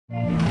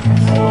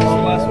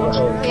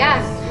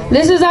Yeah.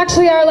 This is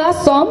actually our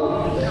last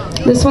song.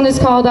 This one is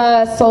called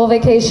Soul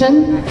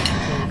Vacation.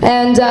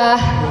 And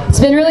it's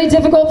been really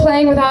difficult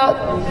playing without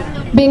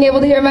being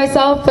able to hear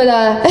myself, but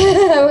I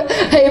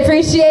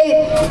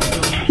appreciate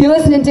you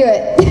listening to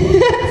it.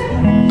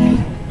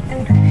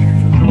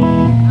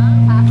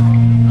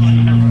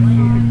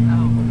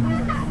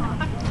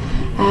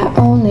 I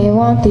only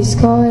want these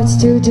chords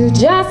to do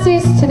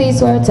justice to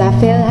these words. I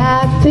feel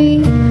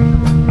happy.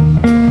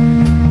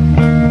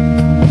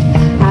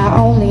 I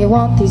only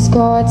want these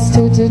chords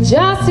to do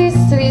justice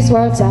to these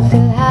words. I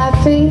feel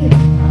happy.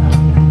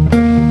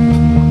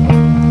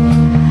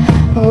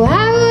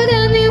 Why would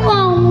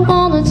anyone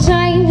want to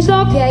change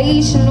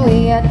location?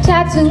 We are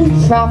tattooed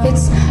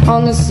prophets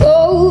on a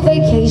soul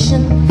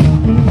vacation.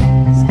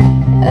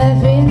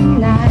 Every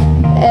night,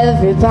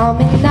 every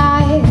balmy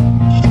night.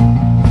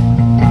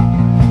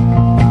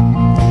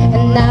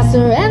 And I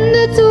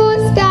surrender to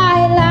a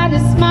skyline, a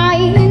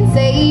smiling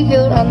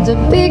savior under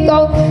big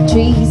oak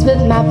trees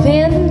with my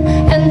pen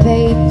and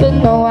paper.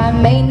 No, I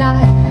may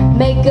not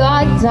make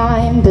a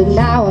dime, but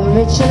now I'm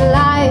rich in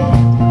life.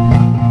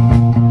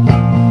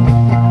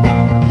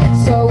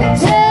 So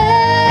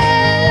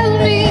tell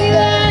me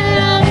that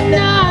I'm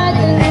not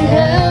in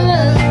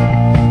heaven,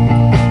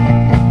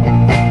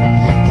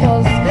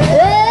 'cause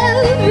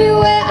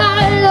everywhere I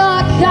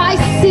look I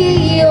see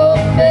your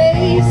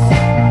face.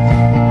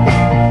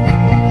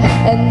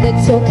 And it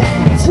took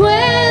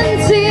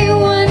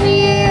 21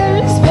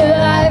 years, but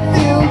I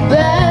feel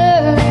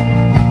better.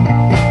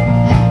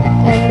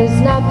 And there's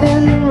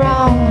nothing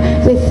wrong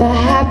with a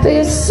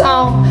happy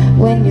song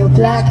when you're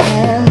black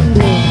and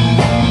blue.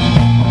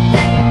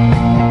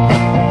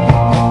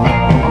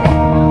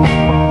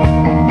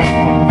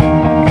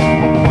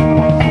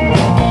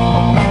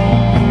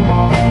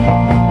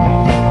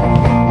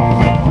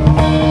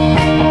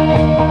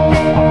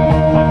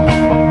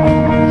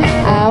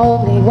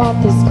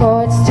 These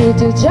chords to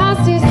do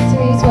justice to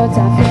these words. I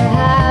feel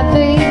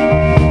happy,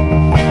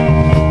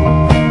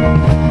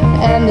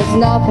 and there's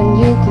nothing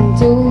you can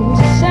do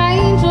to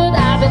change what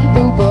I've been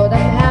through. But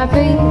I'm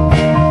happy,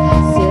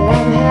 still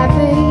I'm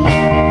happy.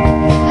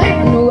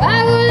 And why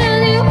would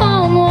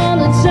anyone want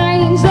to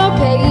change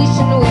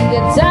location? We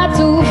get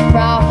tattooed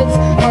prophets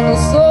on a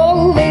soul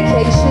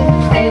vacation,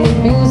 and the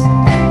music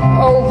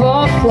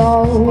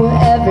overflow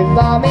every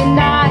balmy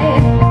night.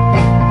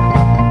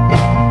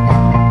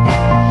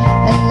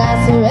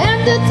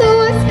 Surrender to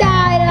a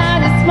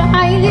skyline, a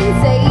smiling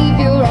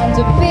savior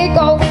under big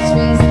oak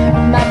trees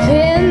with my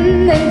pen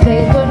and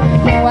paper.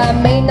 No, I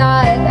may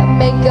not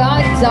make a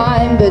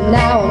dime, but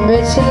now I'm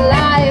rich in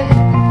life.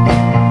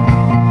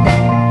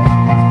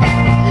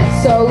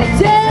 So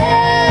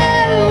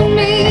tell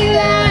me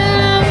that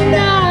I'm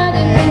not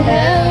in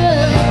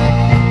heaven,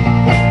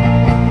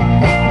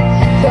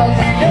 'cause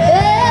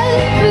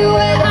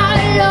everywhere I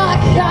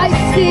look I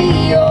see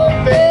your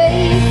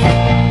face.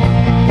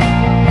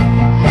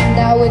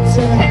 Now it's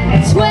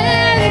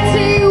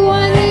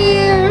 21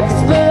 years,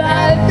 but I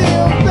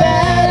feel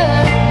better.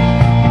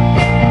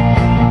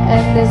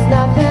 And there's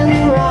nothing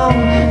wrong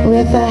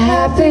with a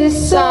happy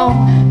song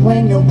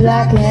when you're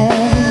black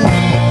and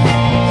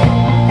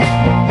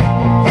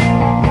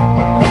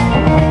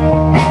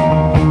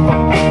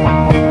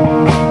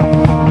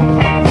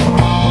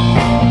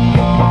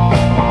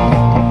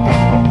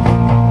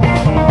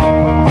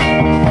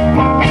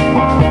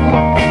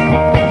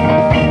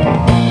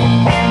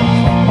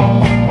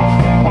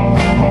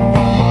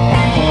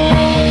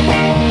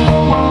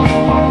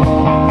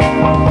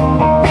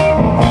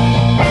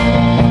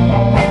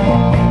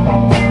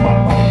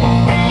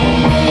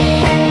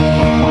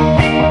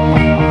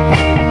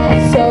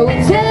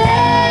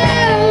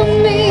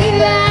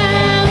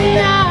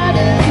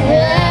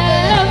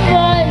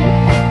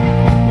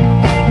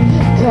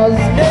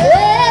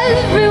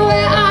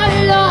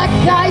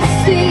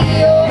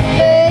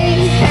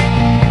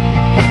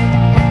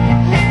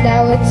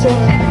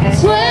took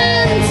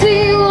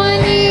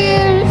 21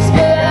 years,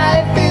 but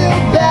I feel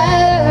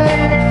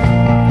better.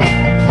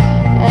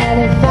 And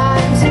if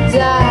I'm to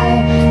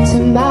die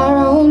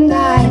tomorrow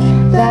night,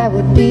 that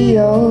would be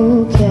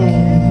okay.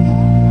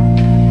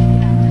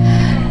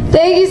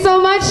 Thank you so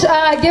much.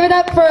 Give it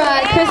up for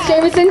Chris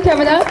Jameson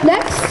coming up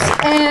next.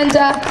 And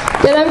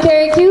I'm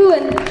Cari Q,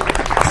 and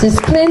this is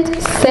Clint,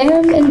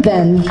 Sam, and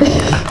Ben.